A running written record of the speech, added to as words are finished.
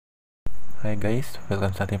Hi guys,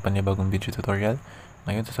 welcome sa ating panibagong video tutorial.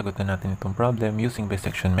 Ngayon sasagutin natin itong problem using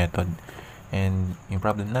bisection method. And yung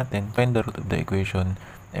problem natin, find the root of the equation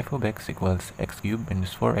f of x equals x cubed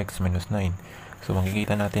minus 4x minus 9. So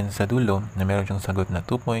makikita natin sa dulo na meron siyang sagot na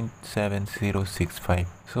 2.7065.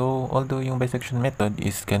 So although yung bisection method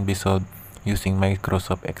can be solved using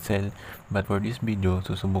Microsoft Excel, but for this video,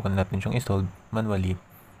 susubukan natin siyang isolve manually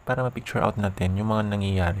para ma-picture out natin yung mga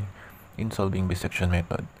nangyayari in solving bisection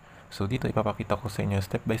method. So dito ipapakita ko sa inyo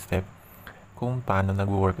step by step kung paano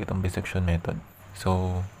nag-work itong bisection method.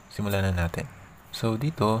 So simulan na natin. So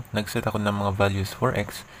dito nag-set ako ng mga values for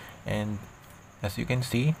x, and as you can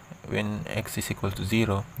see, when x is equal to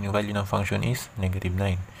 0, yung value ng function is negative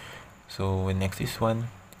 9. So when x is 1,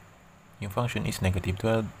 yung function is negative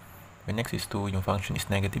 12. When x is 2, yung function is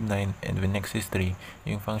negative 9. And when x is 3,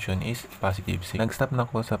 yung function is positive 6. Nag-stop na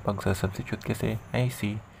ko sa pagsasubstitute kasi I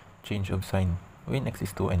see change of sign when x is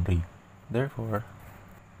 2 and 3. Therefore,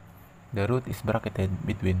 the root is bracketed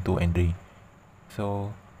between 2 and 3.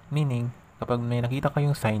 So, meaning, kapag may nakita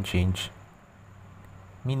kayong sign change,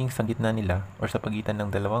 meaning sa gitna nila or sa pagitan ng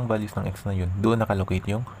dalawang values ng x na yun, doon nakalocate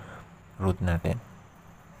yung root natin.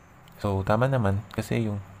 So, tama naman kasi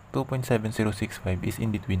yung 2.7065 is in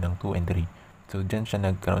between ng 2 and 3. So, dyan siya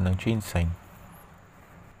nagkaroon ng change sign.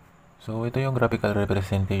 So, ito yung graphical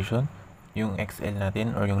representation. Yung XL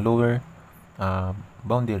natin or yung lower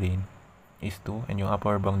boundary is 2 and yung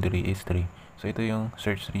upper boundary is 3. So, ito yung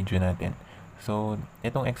search region natin. So,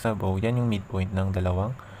 itong x sub o, yan yung midpoint ng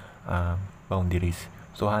dalawang boundaries.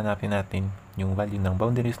 So, hanapin natin yung value ng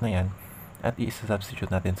boundaries na yan at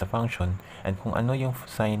i-substitute natin sa function, and kung ano yung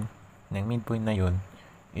sign ng midpoint na yun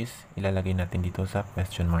is ilalagay natin dito sa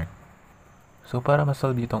question mark. So, para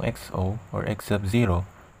ma-solve itong xo or x sub 0,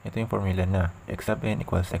 ito yung formula na x sub n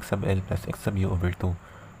equals x sub l plus x sub u over 2.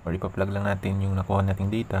 Or ipa-plug lang natin yung nakuha nating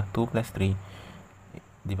data, 2 plus 3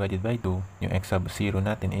 divided by 2, yung x sub 0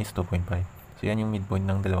 natin is 2.5. So, yan yung midpoint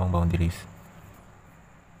ng dalawang boundaries.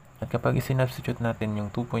 At kapag isinubstitute natin yung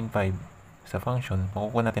 2.5 sa function,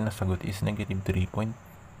 makukuha natin na sagot is negative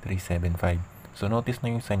 3.375. So, notice na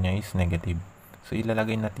yung sign niya is negative. So,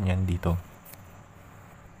 ilalagay natin yan dito.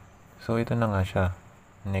 So, ito na nga siya,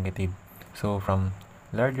 negative. So, from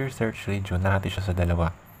larger search region, nahati siya sa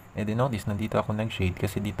dalawa. And then notice, nandito ako nag-shade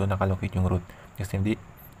kasi dito nakalocate yung root. Kasi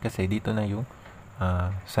dito na yung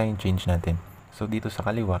sign change natin. So, dito sa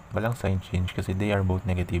kaliwa, walang sign change kasi they are both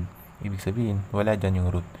negative. Ibig sabihin, wala dyan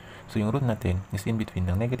yung root. So, yung root natin is in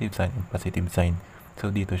between ng negative sign and positive sign.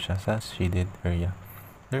 So, dito siya sa shaded area.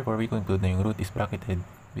 Therefore, we conclude na yung root is bracketed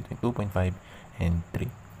between 2.5 and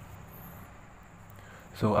 3.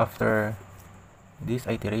 So, after this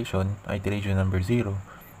iteration number 0,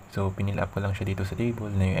 so, pinil up ko lang siya dito sa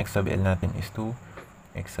table na yung x sub l natin is 2,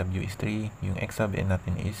 x sub u is 3, yung x sub n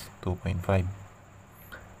natin is 2.5.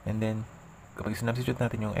 And then, kapag sinubstitute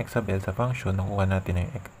natin yung x sub l sa function, nakuha natin na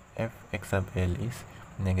yung f x sub l is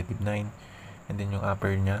negative 9. And then, yung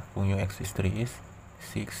upper niya, kung yung x is 3 is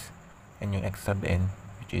 6. And yung x sub n,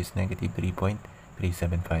 which is negative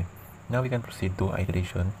 3.375. Now, we can proceed to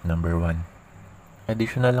iteration number 1.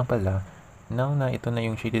 Additional lang pala, now na ito na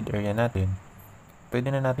yung shaded area natin, pwede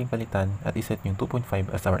na natin palitan at iset yung 2.5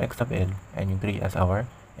 as our x sub l and yung 3 as our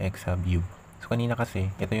x sub u. So, kanina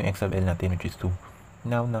kasi, ito yung x sub l natin, which is 2.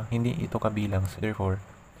 Now na, hindi ito kabilang, so therefore,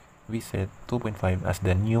 we set 2.5 as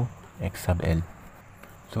the new x sub l.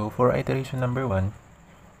 So, for iteration number 1,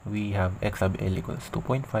 we have x sub l equals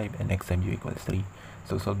 2.5 and x sub u equals 3.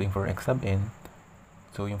 So, solving for x sub n,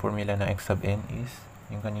 so yung formula na x sub n is,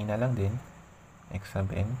 yung kanina lang din, x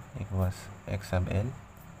sub n equals x sub l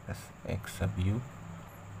plus x sub u,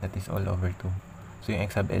 that is all over 2. So, yung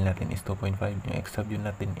x sub l natin is 2.5, yung x sub u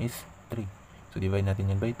natin is 3. So, divide natin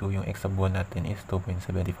yan by 2, yung x sub 1 natin is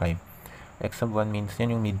 2.75. X sub 1 means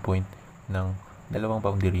yan yung midpoint ng dalawang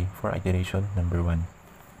boundary for iteration number 1.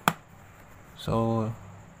 So,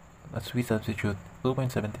 as we substitute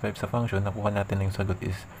 2.75 sa function, nakuha natin na yung sagot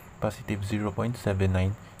is positive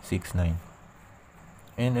 0.7969.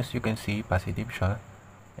 And as you can see, positive siya.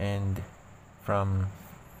 And from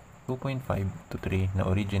 2.5 to 3 na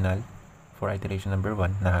original for iteration number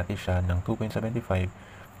 1, nahati siya ng 2.75.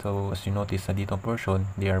 So, as you notice sa ditong portion,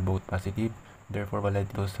 they are both positive. Therefore, wala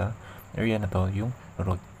dito sa area na to yung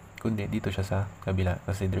root. Kundi dito siya sa kabila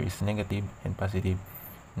kasi there is negative and positive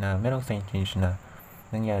na merong sign change na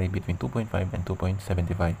nangyari between 2.5 and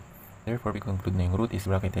 2.75. Therefore, we conclude na yung root is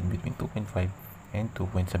bracketed between 2.5 and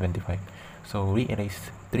 2.75. So, we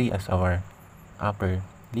erase 3 as our upper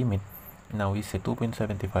limit. Now, we set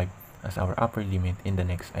 2.75 as our upper limit in the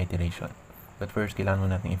next iteration. But first, kailangan mo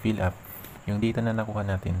natin i-fill up yung data na nakuha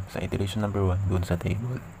natin sa iteration number 1 dun sa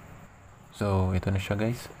table. So, ito na siya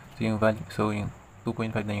guys. So, yung value, so yung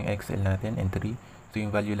 2.5 na yung XL natin and 3. So,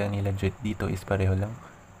 yung value lang nila dito is pareho lang.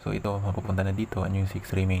 So, ito mapupunta na dito. Ano yung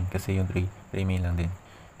 6 remain? Kasi yung 3 remain lang din.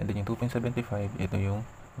 And then yung 2.75, ito yung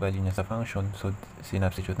value niya sa function. So,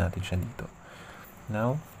 sinubstitute natin siya dito.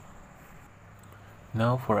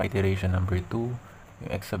 Now for iteration number 2,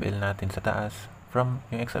 yung x sub L natin sa taas,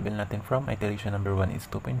 yung x sub L natin from iteration number 1 is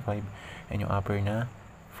 2.5 and yung upper na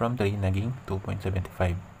from 3 naging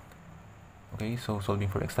 2.75. Okay, so solving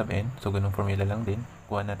for x sub n, so ganung formula lang din.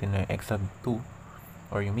 Kuha natin na yung x sub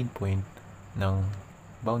 2 or yung midpoint ng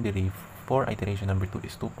boundary for iteration number 2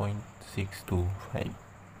 is 2.625.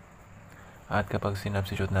 At kapag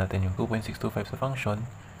sinubstitute natin yung 2.625 sa function,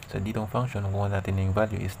 sa ditong function, kuha natin na yung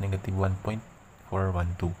value is negative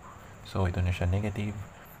 1.412. So, ito na siya, negative.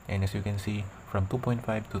 And as you can see, from 2.5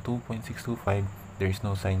 to 2.625, there is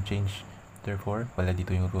no sign change. Therefore, wala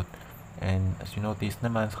dito yung root. And as you notice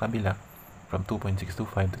naman sa kabila, from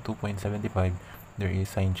 2.625 to 2.75, there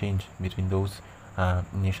is sign change between those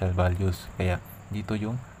initial values. Kaya, dito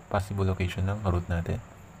yung possible location ng root natin.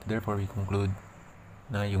 Therefore, we conclude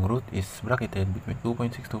na yung root is bracketed between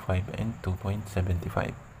 2.625 and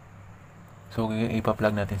 2.75. So,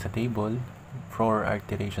 ipa-plug natin sa table. For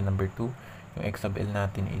iteration number 2, yung x sub L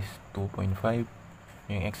natin is 2.5,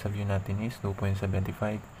 yung x sub U natin is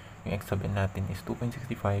 2.75, yung x sub N natin is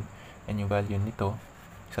 2.65, and yung value nito,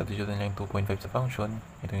 substitute lang yung 2.5 sa function,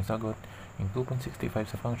 ito yung sagot, yung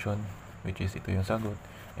 2.65 sa function, which is ito yung sagot,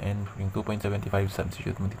 and yung 2.75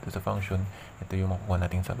 substitute mo dito sa function, ito yung makukuha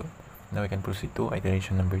nating sagot. Now we can proceed to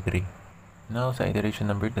iteration number 3. Now sa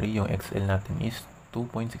iteration number 3, yung XL natin is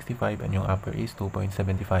 2.65 and yung upper is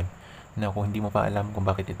 2.75. Now kung hindi mo pa alam kung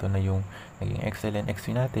bakit ito na yung naging XL and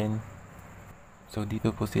XC natin, so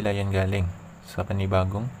dito po sila yan galing sa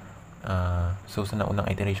panibagong so sa naunang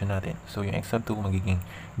iteration natin. So yung x sub 2 magiging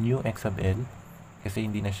new x sub L kasi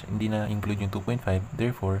hindi na include yung 2.5,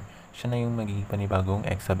 therefore siya na yung magiging panibagong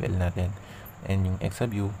x sub L natin, and yung x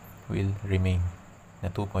sub U will remain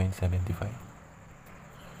na 2.75.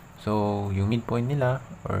 So yung midpoint nila,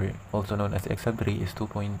 or also known as x sub 3, is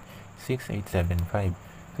 2.6875.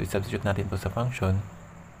 So substitute natin ito sa function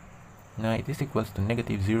na it is equals to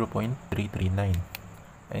negative 0.339.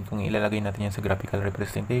 And kung ilalagay natin yan sa graphical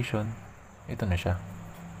representation, ito na siya.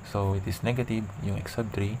 So it is negative yung x sub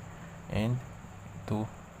 3 and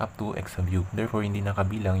up to x sub U. Therefore, hindi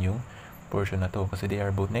nakabilang yung portion na to kasi they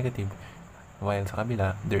are both negative, while sa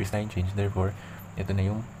kabila, there is sign change. Therefore, ito na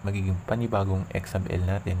yung magiging panibagong x sub L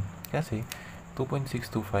natin. Kasi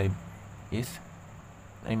 2.625 is,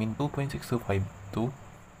 2.625 to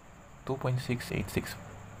 2.686,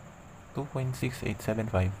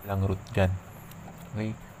 2.6875 lang root dyan.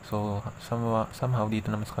 Okay, so somehow dito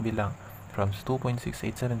naman sa kabila, from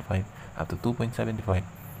 2.6875 up to 2.75,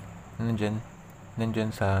 nandyan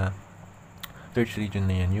sa search region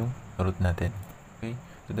na yan yung root natin. Okay,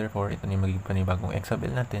 so therefore, ito na yung magiging panibagong x sub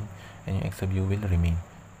L natin, and yung x sub U will remain.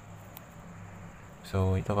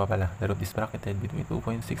 So, ito pa pala, the root is bracketed between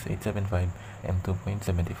 2.6875 and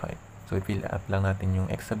 2.75. So, i-fill up lang natin yung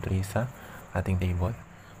x sub 3 sa ating table.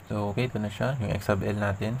 So, okay, ito na siya. Yung x sub L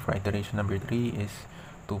natin for iteration number 3 is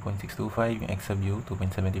 2.625, yung x sub U,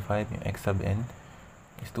 2.75, yung x sub N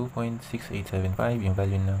is 2.6875, yung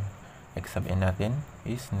value ng x sub N natin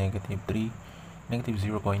is negative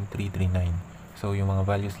 0.339. So, yung mga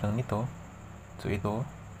values lang nito, so ito,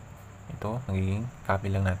 magiging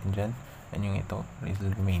copy lang natin dyan, and yung ito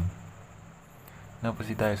will remain. Now,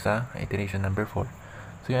 proceed tayo sa iteration number 4.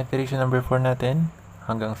 So, yung iteration number 4 natin,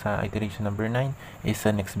 hanggang sa iteration number 9, is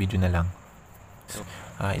sa next video na lang. So,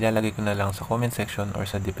 ilalagay ko na lang sa comment section or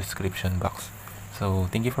sa description box. So,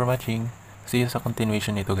 thank you for watching. See you sa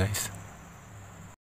continuation nito, guys.